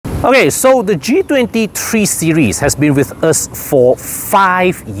Okay, so the G20 3 Series has been with us for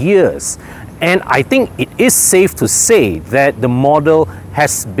 5 years, and I think it is safe to say that the model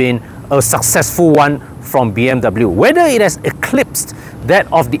has been a successful one from BMW. Whether it has eclipsed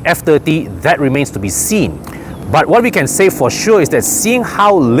that of the F30, that remains to be seen. But what we can say for sure is that seeing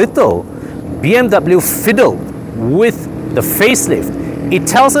how little BMW fiddled with the facelift, it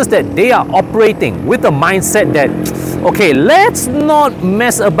tells us that they are operating with a mindset that, okay, let's not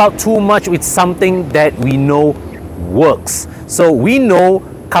mess about too much with something that we know works. So we know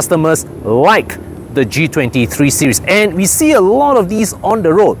customers like the G20 3 Series, and we see a lot of these on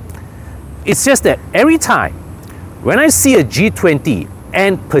the road. It's just that every time when I see a G20,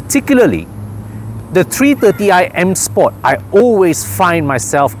 and particularly the 330i M Sport, I always find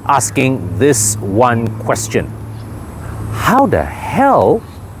myself asking this one question: how the hell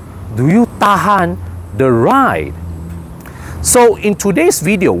do you tahan the ride? So in today's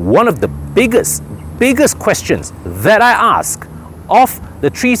video, one of the biggest questions that I ask of the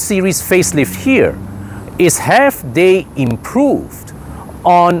 3 Series facelift here is, have they improved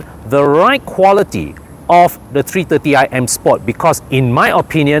on the ride quality of the 330i M Sport? Because in my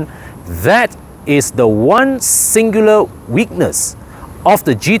opinion, that is the one singular weakness of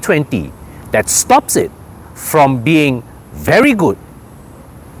the G20 that stops it from being very good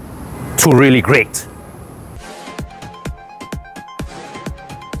to really great.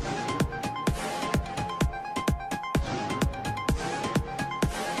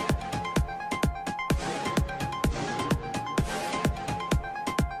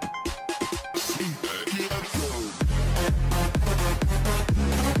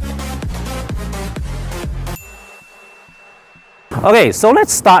 Okay, so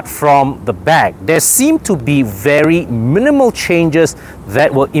let's start from the back. There seem to be very minimal changes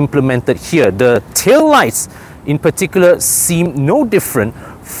that were implemented here. The tail lights in particular seem no different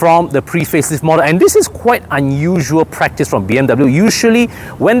from the pre-facelift model, and this is quite unusual practice from BMW. Usually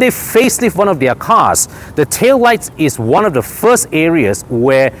when they facelift one of their cars, the tail lights is one of the first areas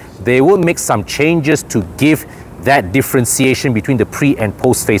where they will make some changes to give that differentiation between the pre and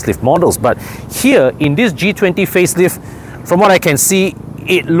post facelift models. But here in this G20 facelift, from what I can see,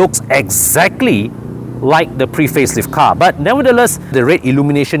 it looks exactly like the pre-facelift car. But nevertheless, the red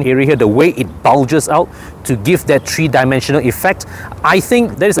illumination area here, the way it bulges out to give that three-dimensional effect, I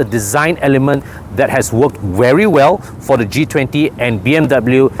think that is a design element that has worked very well for the G20, and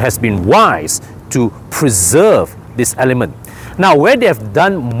BMW has been wise to preserve this element. Now, where they have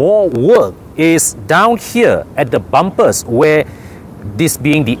done more work is down here at the bumpers, where this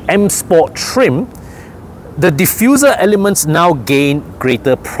being the M Sport trim, the diffuser elements now gain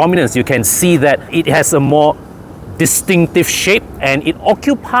greater prominence. You can see that it has a more distinctive shape and it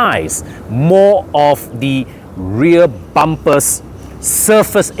occupies more of the rear bumper's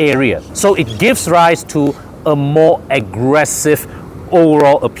surface area. So it gives rise to a more aggressive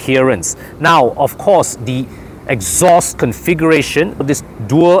overall appearance. Now, of course, the exhaust configuration, this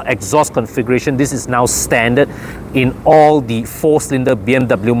dual exhaust configuration, this is now standard in all the 4-cylinder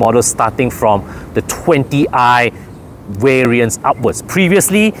BMW models starting from the 20i variants upwards.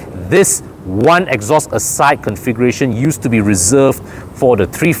 Previously, this one exhaust aside configuration used to be reserved for the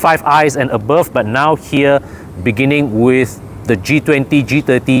 35i's and above, but now here, beginning with the G20,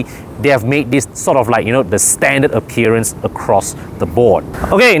 G30, they have made this sort of like, you know, the standard appearance across the board.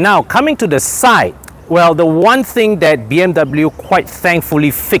 Okay, now coming to the side. Well, the one thing that BMW quite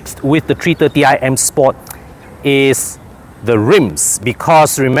thankfully fixed with the 330i M Sport is the rims,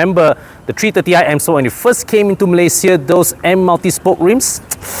 because remember the 330i M Sport, when it first came into Malaysia, those M multi-spoke rims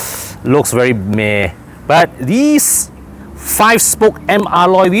looks very meh. But these 5-spoke M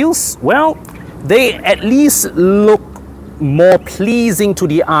alloy wheels, well, they at least look more pleasing to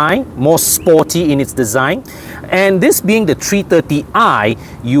the eye, more sporty in its design. And this being the 330i,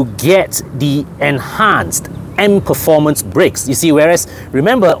 you get the enhanced M performance brakes. You see, whereas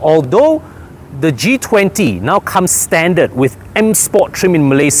remember, although the G20 now comes standard with M Sport trim in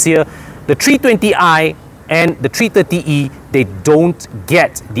Malaysia, the 320i and the 330e, they don't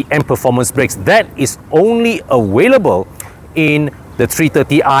get the M performance brakes. That is only available in the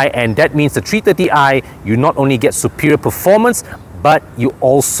 330i, and that means the 330i, you not only get superior performance, but you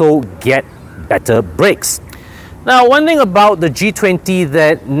also get better brakes. Now, one thing about the G20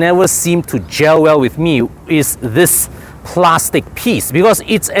 that never seemed to gel well with me is this plastic piece, because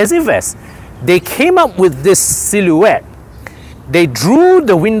it's as if they came up with this silhouette, they drew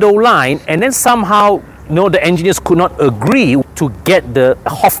the window line, and then somehow, you know, the engineers could not agree to get the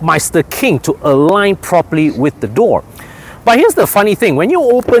Hofmeister King to align properly with the door. But here's the funny thing, when you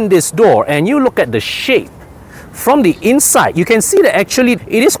open this door and you look at the shape from the inside, you can see that actually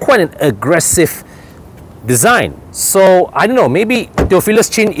it is quite an aggressive design. So I don't know, maybe Theophilus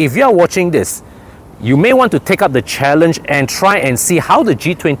Chin, if you are watching this, you may want to take up the challenge and try and see how the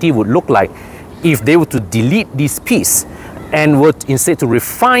G20 would look like if they were to delete this piece and were instead to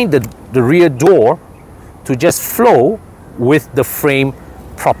refine the rear door to just flow with the frame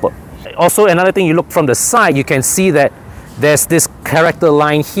proper. Also, another thing, you look from the side, you can see that there's this character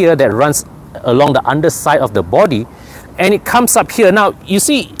line here that runs along the underside of the body, and it comes up here. Now you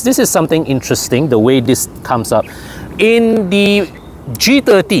see, this is something interesting, the way this comes up. In the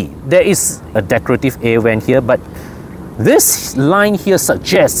G30 there is a decorative air vent here, but this line here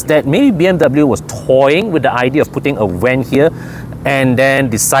suggests that maybe BMW was toying with the idea of putting a vent here and then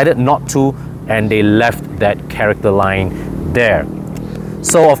decided not to, and they left that character line there.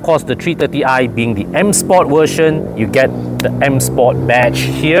 So of course, the 330i being the M Sport version, you get the M Sport badge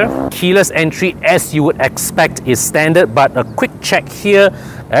here. Keyless entry, as you would expect, is standard, but a quick check here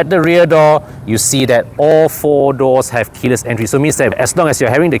at the rear door, you see that all 4 doors have keyless entry. So it means that as long as you're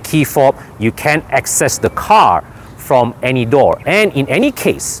having the key fob, you can access the car from any door. And in any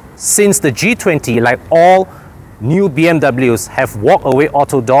case, since the G20, like all new BMWs, have walk-away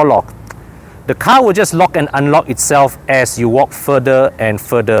auto door lock, the car will just lock and unlock itself as you walk further and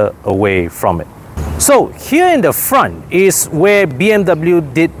further away from it. So here in the front is where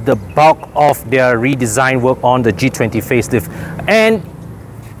BMW did the bulk of their redesign work on the G20 facelift, and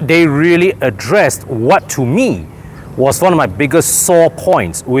they really addressed what to me was one of my biggest sore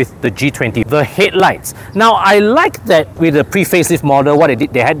points with the G20, the headlights. Now I like that with the pre-facelift model, what they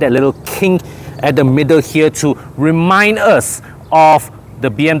did, they had that little kink at the middle here to remind us of the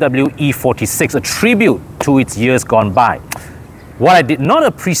BMW E46, a tribute to its years gone by. What I did not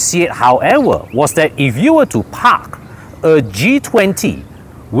appreciate, however, was that if you were to park a G20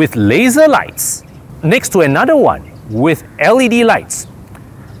 with laser lights next to another one with LED lights,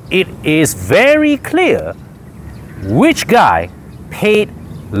 it is very clear which guy paid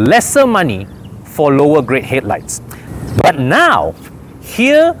lesser money for lower grade headlights. But now,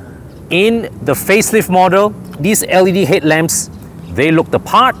 here in the facelift model, these LED headlamps, they look the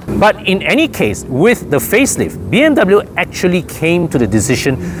part. But in any case, with the facelift, BMW actually came to the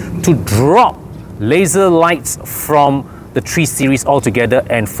decision to drop laser lights from the 3 Series altogether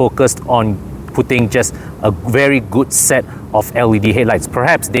and focused on putting just a very good set of LED headlights.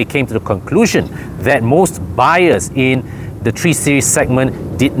 Perhaps they came to the conclusion that most buyers in the 3 Series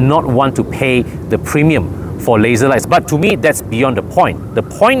segment did not want to pay the premium for laser lights. But to me, that's beyond the point. The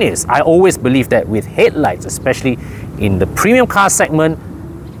point is, I always believe that with headlights, especially in the premium car segment,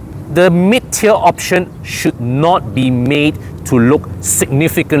 the mid-tier option should not be made to look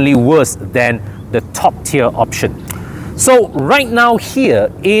significantly worse than the top-tier option. So right now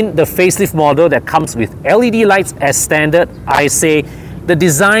here in the facelift model that comes with LED lights as standard, I say the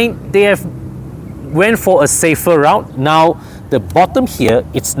design, they have went for a safer route. Now the bottom here,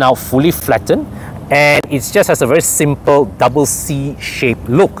 it's now fully flattened, and it just has a very simple double C-shaped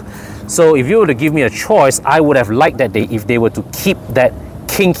look. So if you were to give me a choice, I would have liked that if they were to keep that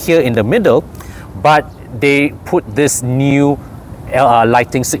kink here in the middle, but they put this new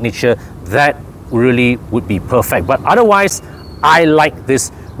lighting signature, that really would be perfect. But otherwise, I like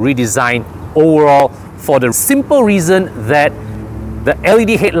this redesign overall for the simple reason that the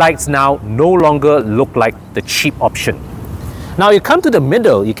LED headlights now no longer look like the cheap option. Now you come to the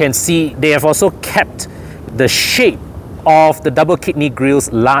middle, you can see they have also kept the shape of the double kidney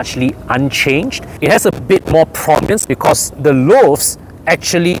grills largely unchanged. It has a bit more prominence because the loaves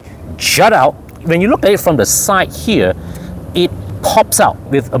actually jut out. When you look at it from the side here, it pops out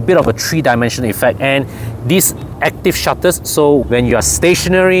with a bit of a 3-dimensional effect, and these active shutters, so when you are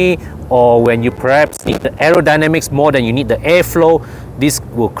stationary or when you perhaps need the aerodynamics more than you need the airflow, this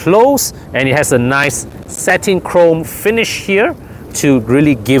will close, and it has a nice satin chrome finish here to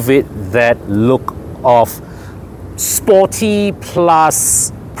really give it that look of sporty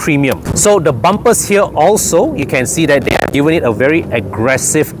plus premium. So the bumpers here also, you can see that they have given it a very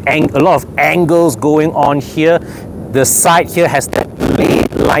aggressive a lot of angles going on here. The side here has that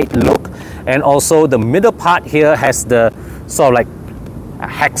light look, and also the middle part here has the sort of like a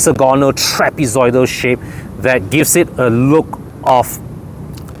hexagonal trapezoidal shape that gives it a look of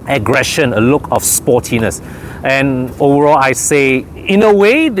aggression, a look of sportiness. And overall, I say, in a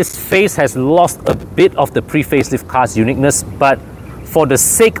way, this face has lost a bit of the pre-facelift car's uniqueness, but for the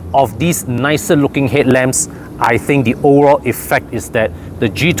sake of these nicer looking headlamps, I think the overall effect is that the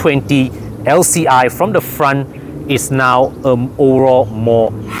G20 LCI from the front is now an overall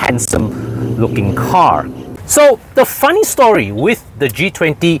more handsome looking car. So the funny story with the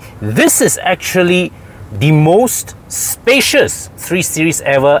G20, this is actually the most spacious 3 Series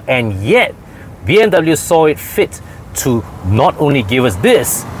ever, and yet BMW saw it fit to not only give us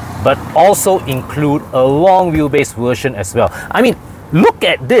this, but also include a long wheelbase version as well. I mean, look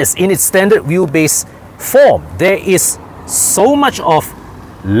at this in its standard wheelbase form. There is so much of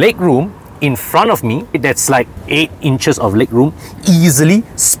legroom in front of me. That's like 8 inches of legroom, easily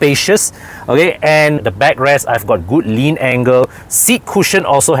spacious. Okay, and the backrest, I've got good lean angle. Seat cushion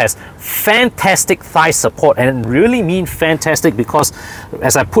also has fantastic thigh support, and really mean fantastic because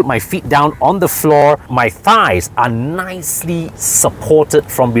as I put my feet down on the floor, my thighs are nicely supported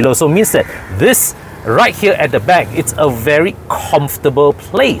from below. So it means that this right here at the back, it's a very comfortable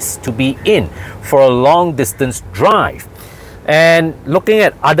place to be in for a long distance drive. And looking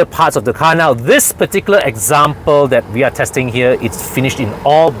at other parts of the car now, this particular example that we are testing here, it's finished in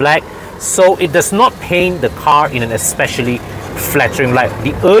all black, so it does not paint the car in an especially flattering light.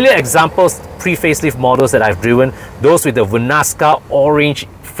 The earlier examples, pre-facelift models that I've driven, those with the Vernasca orange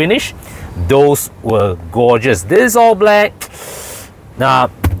finish, those were gorgeous. This is all black.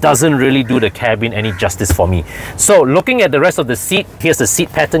 Doesn't really do the cabin any justice for me. So looking at the rest of the seat, here's the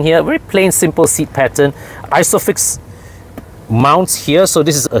seat pattern here, very plain simple seat pattern. Isofix mounts here, so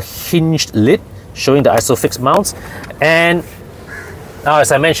this is a hinged lid showing the Isofix mounts. And now,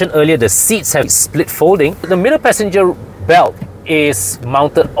 as I mentioned earlier, the seats have split folding. The middle passenger belt is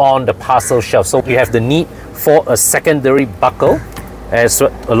mounted on the parcel shelf, so we have the need for a secondary buckle as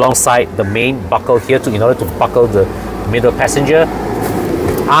well, alongside the main buckle here in order to buckle the middle passenger.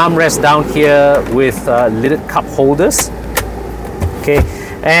 Armrest down here with lidded cup holders. Okay,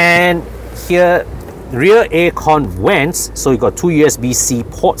 and here rear aircon vents, so you got 2 USB-C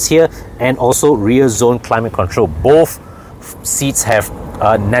ports here, and also rear zone climate control. Both seats have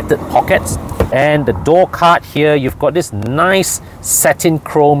netted pockets, and the door card here, you've got this nice satin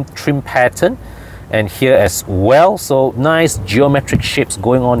chrome trim pattern, and here as well, so nice geometric shapes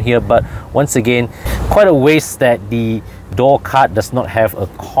going on here. But once again, quite a waste that the door card does not have a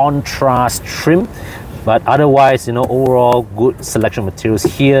contrast trim. But otherwise, you know, overall good selection of materials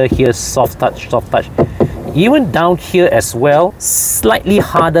here. Here's soft touch. Even down here as well, slightly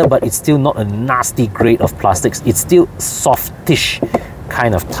harder, but it's still not a nasty grade of plastics. It's still softish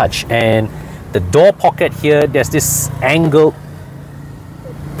kind of touch. And the door pocket here, there's this angled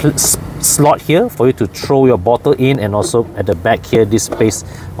slot here for you to throw your bottle in, and also at the back here, this space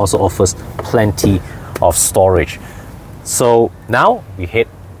also offers plenty of storage. So now we head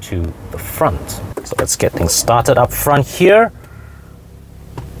to the front. So let's get things started up front here.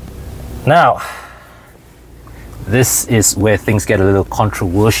 Now, this is where things get a little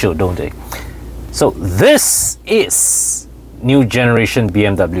controversial, don't they? So this is new generation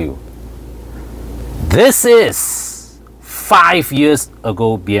BMW. This is 5 years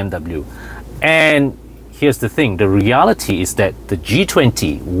ago BMW. And here's the thing, the reality is that the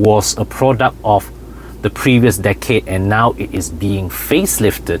G20 was a product of the previous decade, and now it is being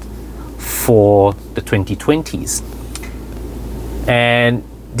facelifted for the 2020s. And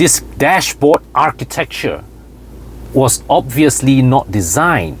this dashboard architecture was obviously not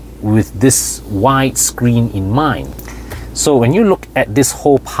designed with this wide screen in mind. So when you look at this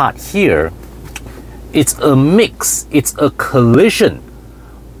whole part here, it's a mix, it's a collision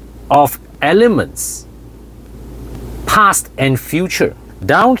of elements, past and future.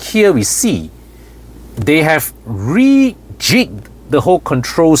 Down here we see they have rejigged the whole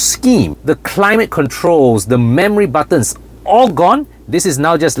control scheme. The climate controls, the memory buttons, all gone. This is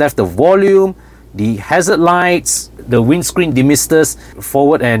now just left the volume, the hazard lights, the windscreen demisters,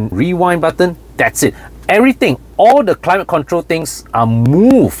 forward and rewind button. That's it. Everything, all the climate control things are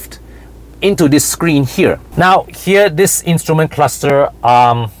moved into this screen here. Now here, this instrument cluster,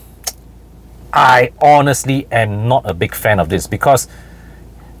 I honestly am not a big fan of this, because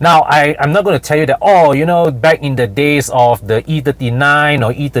now I'm not going to tell you that, oh, you know, back in the days of the E39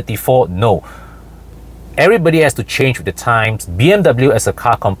 or E34, no. Everybody has to change with the times. BMW as a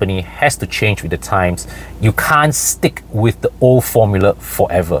car company has to change with the times. You can't stick with the old formula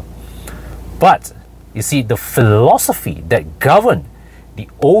forever. But you see, the philosophy that governed the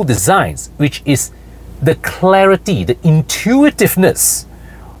old designs, which is the clarity, the intuitiveness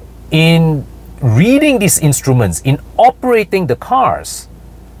in reading these instruments, in operating the cars,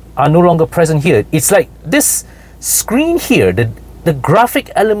 are no longer present here. It's like this screen here, the graphic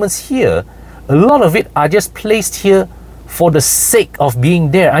elements here, a lot of it are just placed here for the sake of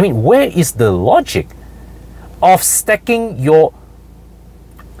being there. I mean, where is the logic of stacking your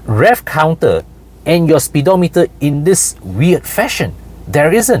rev counter and your speedometer in this weird fashion?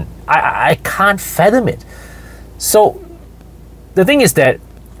 There isn't. I can't fathom it. So the thing is that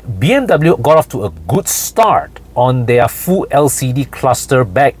BMW got off to a good start on their full LCD cluster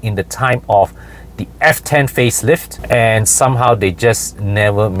back in the time of the F10 facelift, and somehow they just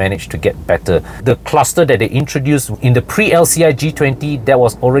never managed to get better. The cluster that they introduced in the pre-LCI G20, that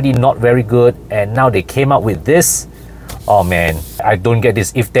was already not very good, and now they came out with this. Oh man, I don't get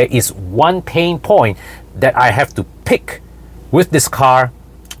this. If there is one pain point that I have to pick with this car,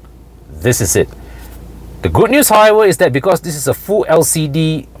 this is it. The good news, however, is that because this is a full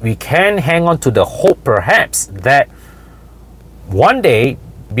LCD, we can hang on to the hope perhaps that one day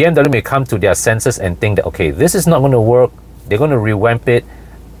BMW may come to their senses and think that, okay, this is not going to work, they're going to revamp it,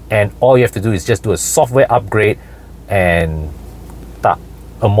 and all you have to do is just do a software upgrade and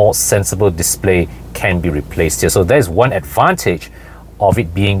a more sensible display can be replaced here. So there's one advantage of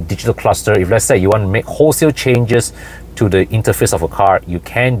it being digital cluster. If let's say you want to make wholesale changes to the interface of a car, you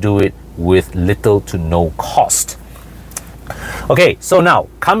can do it with little to no cost. Okay, so now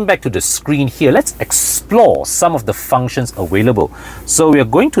come back to the screen here. Let's explore some of the functions available. So we are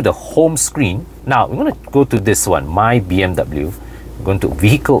going to the home screen. Now we're going to go to this one, My BMW. We're going to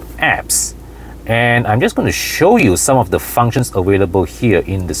Vehicle Apps, and I'm just going to show you some of the functions available here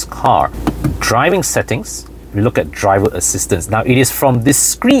in this car. Driving settings. We look at driver assistance. Now it is from these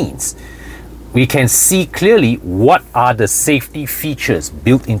screens we can see clearly what are the safety features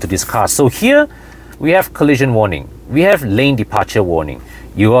built into this car. So here we have collision warning, we have lane departure warning.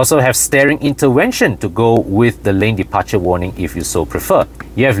 You also have steering intervention to go with the lane departure warning if you so prefer.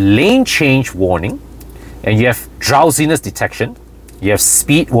 You have lane change warning, and you have drowsiness detection. You have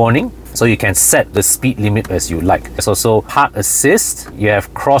speed warning, so you can set the speed limit as you like. There's also park assist. You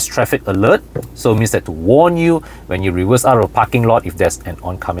have cross traffic alert, so it means that to warn you when you reverse out of a parking lot if there's an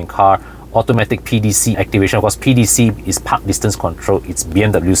oncoming car. Automatic PDC activation. Of course, PDC is park distance control. It's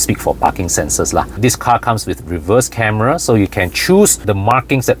BMW speak for parking sensors lah. This car comes with reverse camera, so you can choose the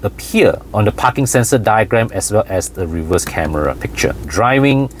markings that appear on the parking sensor diagram as well as the reverse camera picture.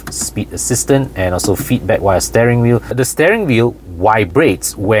 Driving, speed assistant, and also feedback via steering wheel. The steering wheel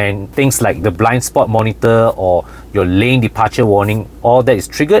vibrates when things like the blind spot monitor or your lane departure warning, all that is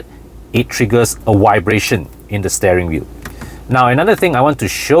triggered. It triggers a vibration in the steering wheel. Now another thing I want to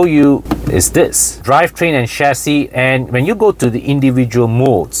show you is this drivetrain and chassis, and when you go to the individual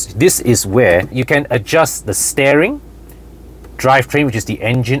modes, this is where you can adjust the steering, drivetrain, which is the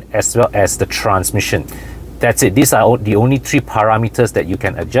engine, as well as the transmission. That's it. These are the only three parameters that you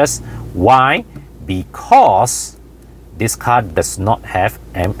can adjust. Why? Because this car does not have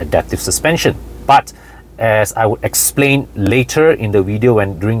M adaptive suspension, but as I would explain later in the video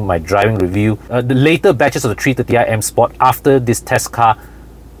when during my driving review, the later batches of the 330i M Sport after this test car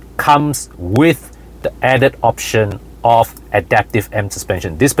comes with the added option of adaptive M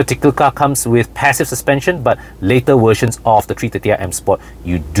suspension. This particular car comes with passive suspension, but later versions of the 330i M Sport,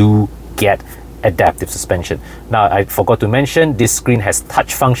 you do get adaptive suspension. Now I forgot to mention, this screen has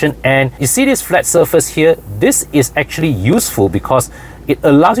touch function, and you see this flat surface here. This is actually useful because it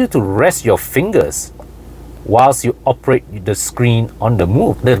allows you to rest your fingers whilst you operate the screen on the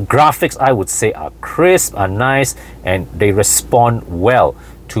move. The graphics, I would say, are crisp, are nice, and they respond well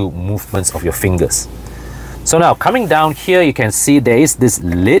to movements of your fingers. So now coming down here, you can see there is this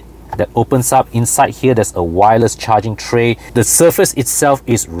lid that opens up. Inside here there's a wireless charging tray. The surface itself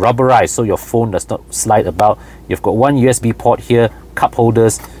is rubberized, so your phone does not slide about. You've got one USB port here, cup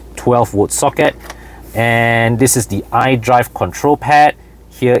holders, 12-volt socket, and this is the iDrive control pad.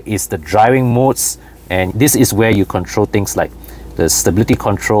 Here is the driving modes, and this is where you control things like the stability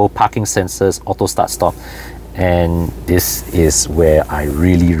control, parking sensors, auto start stop. And this is where I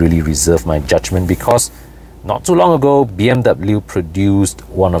really reserve my judgment, because not too long ago BMW produced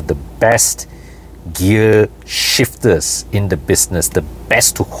one of the best gear shifters in the business, the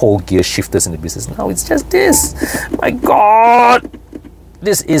best to hold gear shifters in the business. Now it's just this. My God,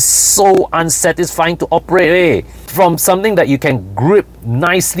 this is so unsatisfying to operate. From something that you can grip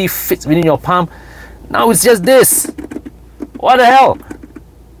nicely, fits within your palm, now it's just this. What the hell?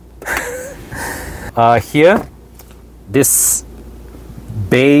 Here, this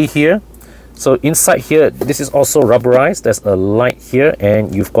bay here. So inside here, this is also rubberized. There's a light here,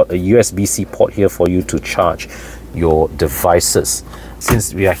 and you've got a USB-C port here for you to charge your devices.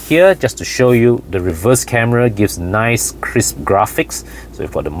 Since we are here, just to show you, the reverse camera gives nice crisp graphics. So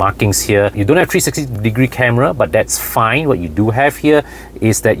you've got the markings here. You don't have 360-degree camera, but that's fine. What you do have here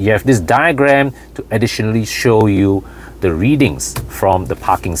is that you have this diagram to additionally show you the readings from the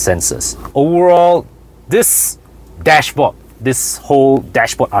parking sensors. Overall, this dashboard, this whole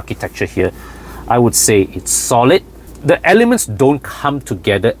dashboard architecture here, I would say it's solid. The elements don't come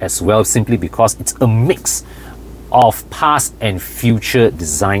together as well simply because it's a mix of past and future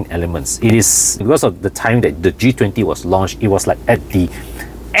design elements. It is because of the time that the G20 was launched, it was like at the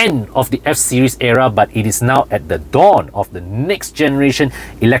end of the F-Series era, but it is now at the dawn of the next generation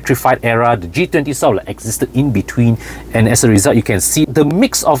electrified era. The G20 sort of existed in between, and as a result, you can see the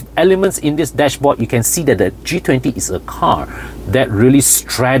mix of elements in this dashboard. You can see that the G20 is a car that really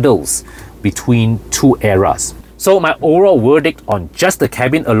straddles between two eras. So my overall verdict on just the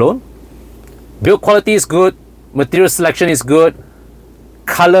cabin alone: build quality is good, material selection is good,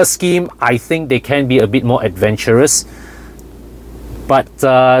 color scheme, I think they can be a bit more adventurous, but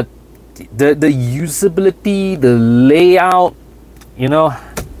the usability, the layout, you know,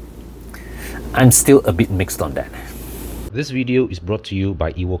 I'm still a bit mixed on that. This video is brought to you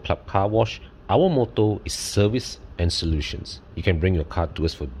by Evo Club Car Wash. Our motto is service and solutions. You can bring your car to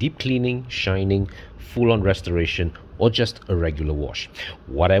us for deep cleaning, shining, full-on restoration, or just a regular wash.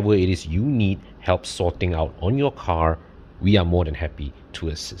 Whatever it is you need help sorting out on your car, we are more than happy to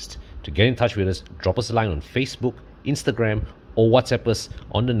assist. To get in touch with us, drop us a line on Facebook, Instagram, or WhatsApp us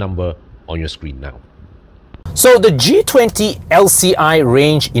on the number on your screen now. So the G20 LCI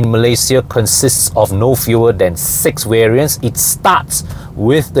range in Malaysia consists of no fewer than 6 variants. It starts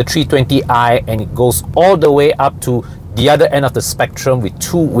with the 320i and it goes all the way up to the other end of the spectrum with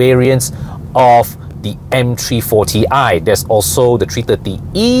 2 variants of the M340i. There's also the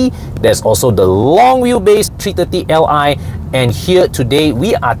 330e, there's also the long wheelbase 330li, and here today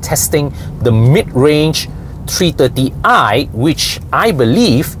we are testing the mid-range 330i, which I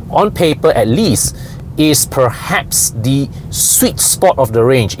believe, on paper at least, is perhaps the sweet spot of the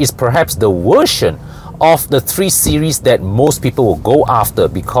range, is perhaps the version of the 3 Series that most people will go after,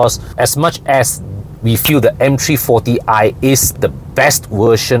 because as much as we feel the M340i is the best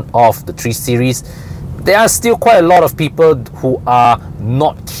version of the 3 Series, there are still quite a lot of people who are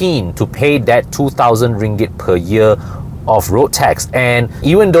not keen to pay that 2,000 ringgit per year of road tax. And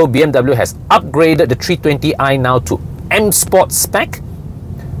even though BMW has upgraded the 320i now to M Sport spec,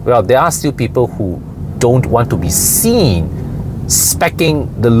 well, there are still people who don't want to be seen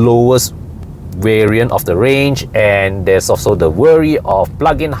speccing the lowest variant of the range, and there's also the worry of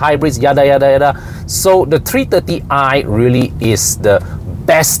plug-in hybrids, yada yada yada. So the 330i really is the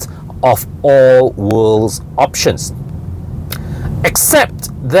best of all world's options,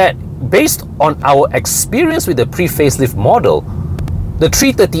 except that based on our experience with the pre-facelift model, the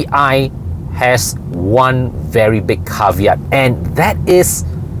 330i has one very big caveat, and that is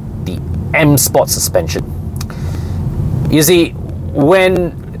the M Sport suspension. You see,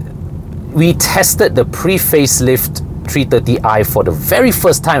 when we tested the pre-facelift 330i for the very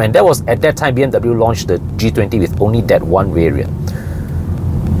first time, and that was at that time BMW launched the G20 with only that one variant,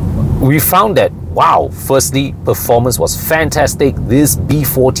 we found that, wow, firstly, performance was fantastic. This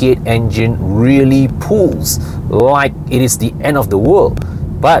B48 engine really pulls like it is the end of the world.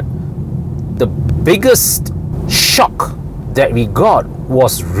 But the biggest shock that we got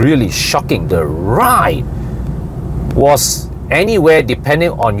was really shocking. The ride was anywhere, depending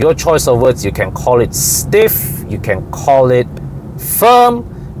on your choice of words. You can call it stiff, you can call it firm,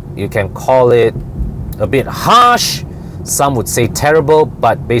 you can call it a bit harsh, some would say terrible,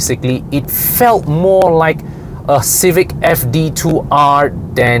 but basically it felt more like a Civic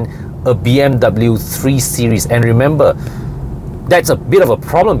FD2R than a BMW 3 Series. And remember, that's a bit of a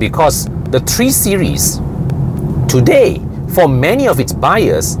problem, because the 3 Series today, for many of its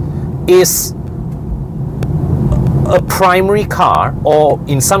buyers, is a primary car, or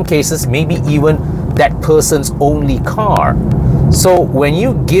in some cases maybe even that person's only car. So when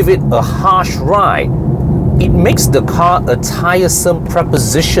you give it a harsh ride, it makes the car a tiresome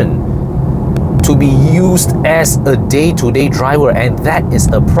preposition to be used as a day-to-day driver, and that is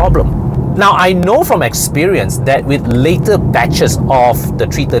a problem. Now, I know from experience that with later batches of the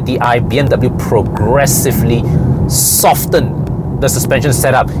 330i, BMW progressively softened the suspension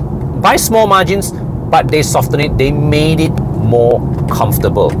setup by small margins, but they softened it, they made it more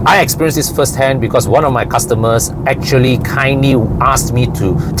comfortable. I experienced this firsthand because one of my customers actually kindly asked me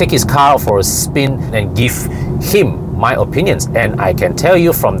to take his car for a spin and give him my opinions, and I can tell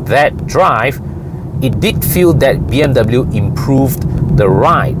you from that drive, it did feel that BMW improved the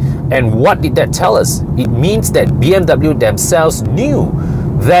ride. And what did that tell us? It means that BMW themselves knew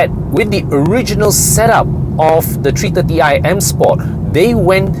that with the original setup of the 330i M Sport, they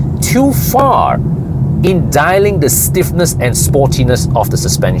went too far in dialing the stiffness and sportiness of the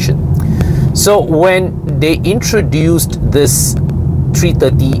suspension. So when they introduced this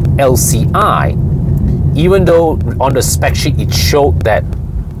 330 LCI, even though on the spec sheet it showed that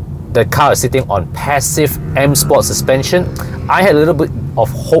the car is sitting on passive M Sport suspension, I had a little bit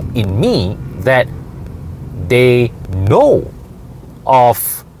of hope in me that they know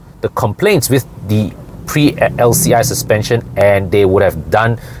of the complaints with the pre-LCI suspension, and they would have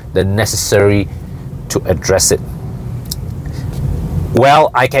done the necessary to address it.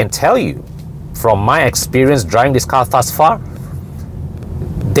 Well, I can tell you from my experience driving this car thus far,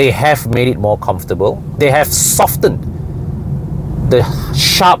 they have made it more comfortable. They have softened the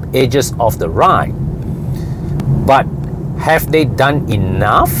sharp edges of the ride. But have they done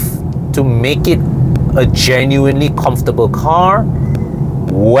enough to make it a genuinely comfortable car?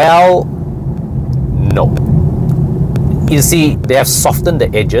 Well, no. You see, they have softened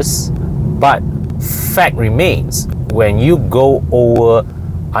the edges, but fact remains, when you go over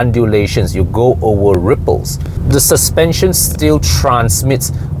undulations, you go over ripples, the suspension still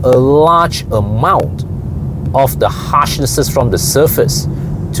transmits a large amount of the harshnesses from the surface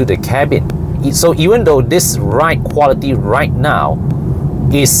to the cabin. So even though this ride quality right now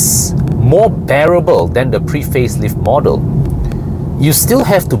is more bearable than the pre-facelift model, you still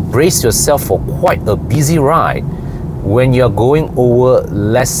have to brace yourself for quite a busy ride when you're going over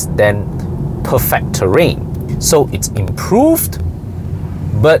less than perfect terrain. So it's improved,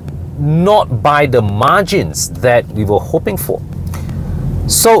 but not by the margins that we were hoping for.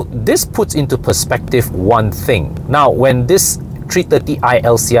 So this puts into perspective one thing. Now, when this 330i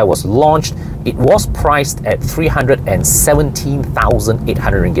LCI was launched, it was priced at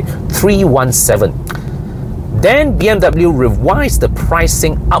 317,800 ringgit, 317. Then BMW revised the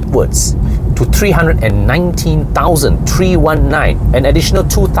pricing upwards to 319,319, an additional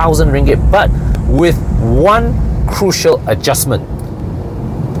 2,000 ringgit, but with one crucial adjustment.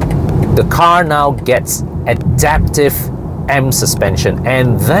 The car now gets adaptive M suspension,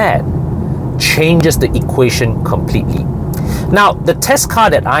 and that changes the equation completely. Now, the test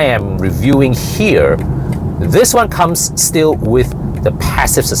car that I am reviewing here, this one comes still with the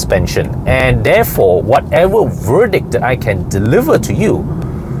passive suspension, and therefore whatever verdict that I can deliver to you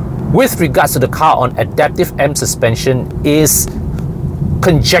with regards to the car on adaptive M suspension is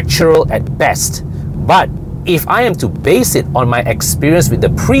conjectural at best. But if I am to base it on my experience with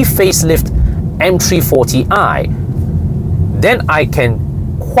the pre-facelift M340i, then I can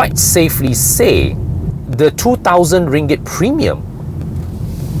quite safely say the 2,000 ringgit premium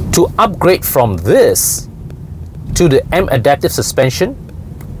to upgrade from this to the M adaptive suspension,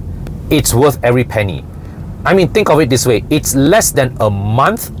 it's worth every penny. I mean, think of it this way, it's less than a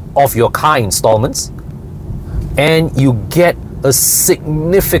month of your car installments, and you get a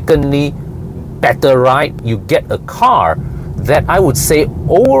significantly better ride. You get a car that I would say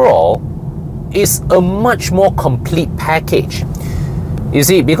overall is a much more complete package. You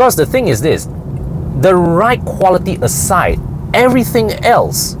see, because the thing is this, the ride quality aside, everything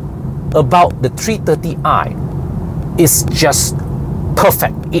else about the 330i is just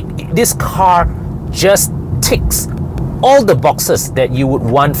perfect. This car just ticks all the boxes that you would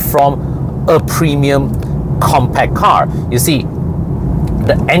want from a premium compact car. You see,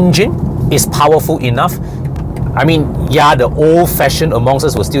 the engine is powerful enough. I mean, yeah, the old-fashioned amongst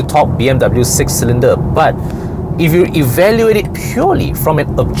us will still talk BMW 6-cylinder, but if you evaluate it purely from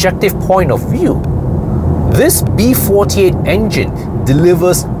an objective point of view, this B48 engine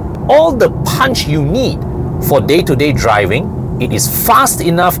delivers all the punch you need for day-to-day driving. It is fast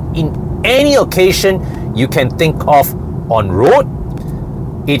enough in any occasion you can think of on road.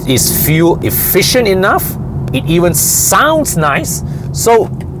 It is fuel efficient enough. It even sounds nice. So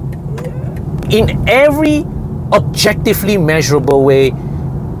in every objectively measurable way,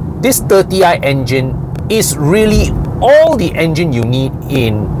 this 30i engine is really all the engine you need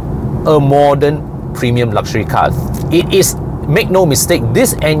in a modern premium luxury car. It is, make no mistake,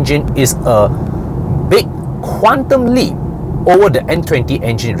 this engine is a big quantum leap over the N20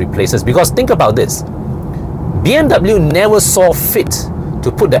 engine it replaces. Because think about this, BMW never saw fit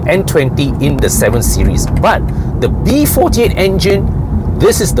to put the N20 in the 7 Series, but the B48 engine,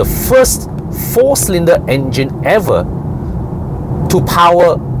 this is the first 4-cylinder engine ever to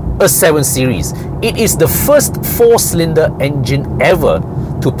power a 7 Series. It is the first 4-cylinder engine ever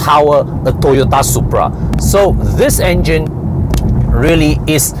to power a Toyota Supra. So this engine really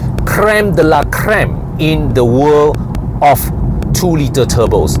is creme de la creme in the world of 2-liter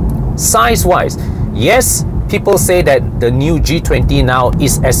turbos. Size-wise, yes, people say that the new G20 now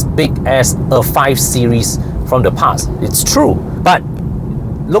is as big as a 5 Series from the past. It's true, but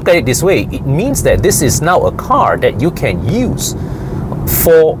look at it this way, it means that this is now a car that you can use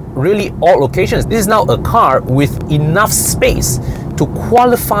for really all occasions. This is now a car with enough space to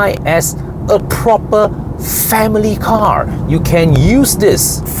qualify as a proper family car. You can use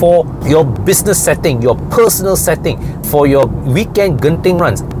this for your business setting, your personal setting, for your weekend genting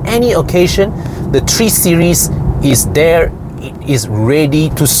runs, any occasion. the 3 Series is there. It is ready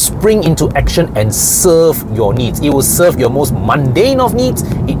to spring into action and serve your needs. It will serve your most mundane of needs.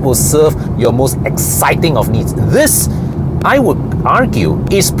 It will serve your most exciting of needs. This, I would argue,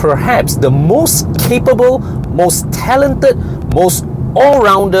 is perhaps the most capable, most talented, most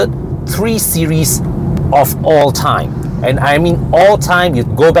all-rounded 3 Series of all time. And I mean all time. You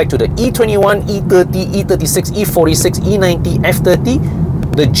go back to the E21, E30, E36, E46, E90,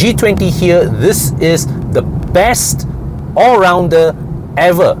 F30. The G20 here, this is the best all-rounder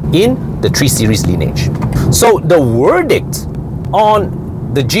ever in the 3 Series lineage. So the verdict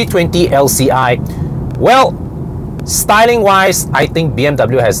on the G20 LCI, well, styling wise, I think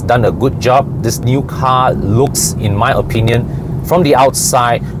BMW has done a good job. This new car looks, in my opinion, from the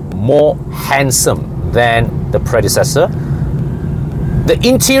outside more handsome than the predecessor. The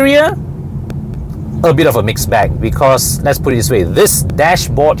interior, a bit of a mixed bag, because let's put it this way, this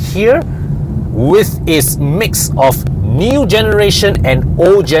dashboard here with its mix of new generation and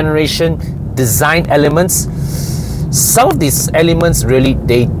old generation design elements, some of these elements really,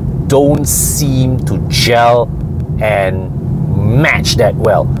 they don't seem to gel and match that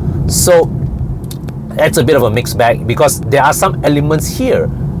well. So that's a bit of a mixed bag, because there are some elements here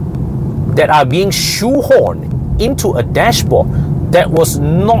that are being shoehorned into a dashboard that was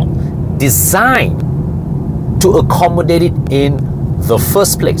not designed to accommodate it in the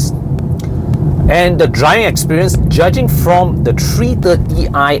first place. And the driving experience, judging from the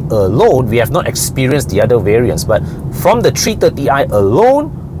 330i alone, we have not experienced the other variants, but from the 330i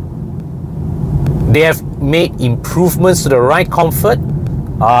alone, they have made improvements to the ride comfort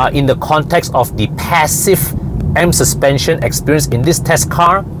in the context of the passive M suspension experience in this test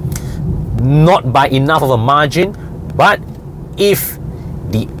car. Not by enough of a margin, but if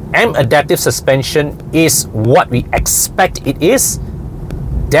the M adaptive suspension is what we expect it is,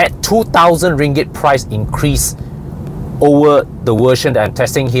 that 2,000 ringgit price increase over the version that I'm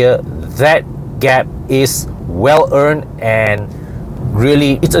testing here, that gap is well earned, and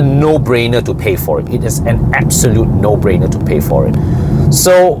really it's a no-brainer to pay for it. It is an absolute no-brainer to pay for it.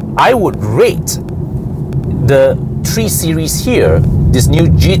 So I would rate the 3 Series here, this new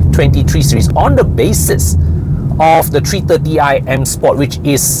G20 3 Series, on the basis of the 330i M Sport, which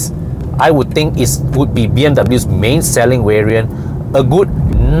is, I would think, would be BMW's main selling variant, a good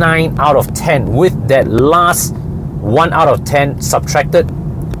 9 out of 10, with that last 1 out of 10 subtracted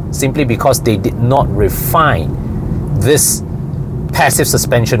simply because they did not refine this passive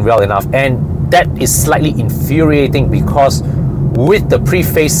suspension well enough. And that is slightly infuriating, because with the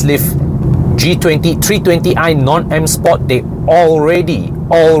pre-facelift G20 320i non-M Sport, they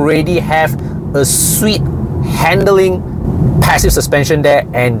already have a sweet handling passive suspension there,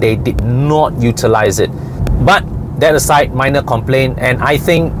 and they did not utilize it. But that aside, minor complaint, and I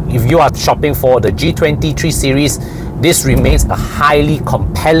think if you are shopping for the G20 3 Series, this remains a highly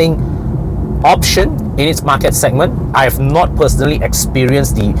compelling option in its market segment. I have not personally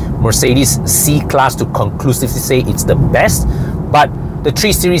experienced the Mercedes C-Class to conclusively say it's the best, but the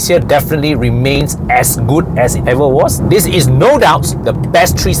 3 Series here definitely remains as good as it ever was. This is no doubt the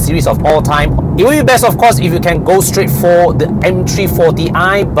best 3 Series of all time. It will be best, of course, if you can go straight for the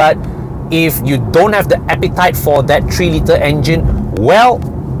M340i, but if you don't have the appetite for that 3-litre engine, well,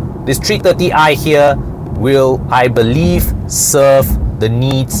 this 330i here will, I believe, serve the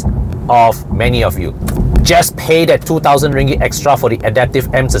needs of many of you. Just pay that 2,000 ringgit extra for the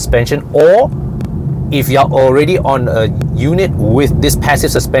adaptive M suspension, or if you're already on a unit with this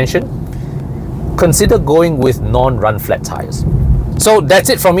passive suspension, consider going with non-run flat tires. So that's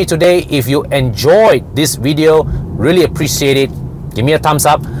it from me today. If you enjoyed this video, really appreciate it. Give me a thumbs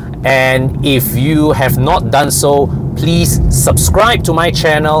up. And if you have not done so, please subscribe to my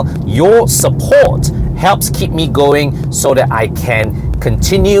channel. Your support helps keep me going so that I can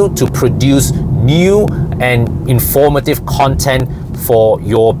continue to produce new and informative content for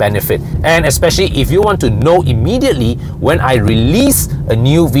your benefit. And especially if you want to know immediately when I release a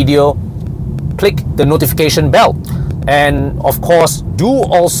new video, click the notification bell. And of course, do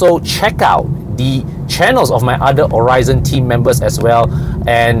also check out the channels of my other Horizon team members as well.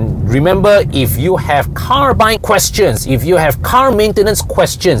 And remember, if you have car buying questions, if you have car maintenance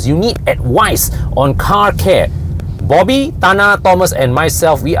questions, you need advice on car care, Bobby, Tana, Thomas and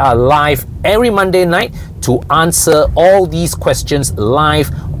myself, we are live every Monday night to answer all these questions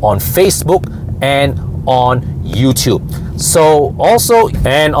live on Facebook and on YouTube. So also,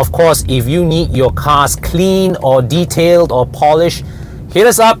 and of course, if you need your cars clean or detailed or polished, hit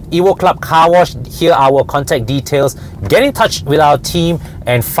us up, Evo Club Car Wash. Here are our contact details. Get in touch with our team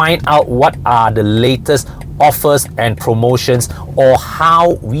and find out what are the latest offers and promotions, or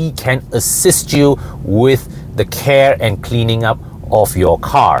how we can assist you with the care and cleaning up of your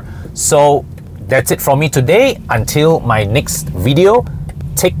car. So that's it from me today. Until my next video,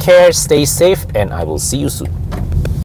 take care, stay safe, and I will see you soon.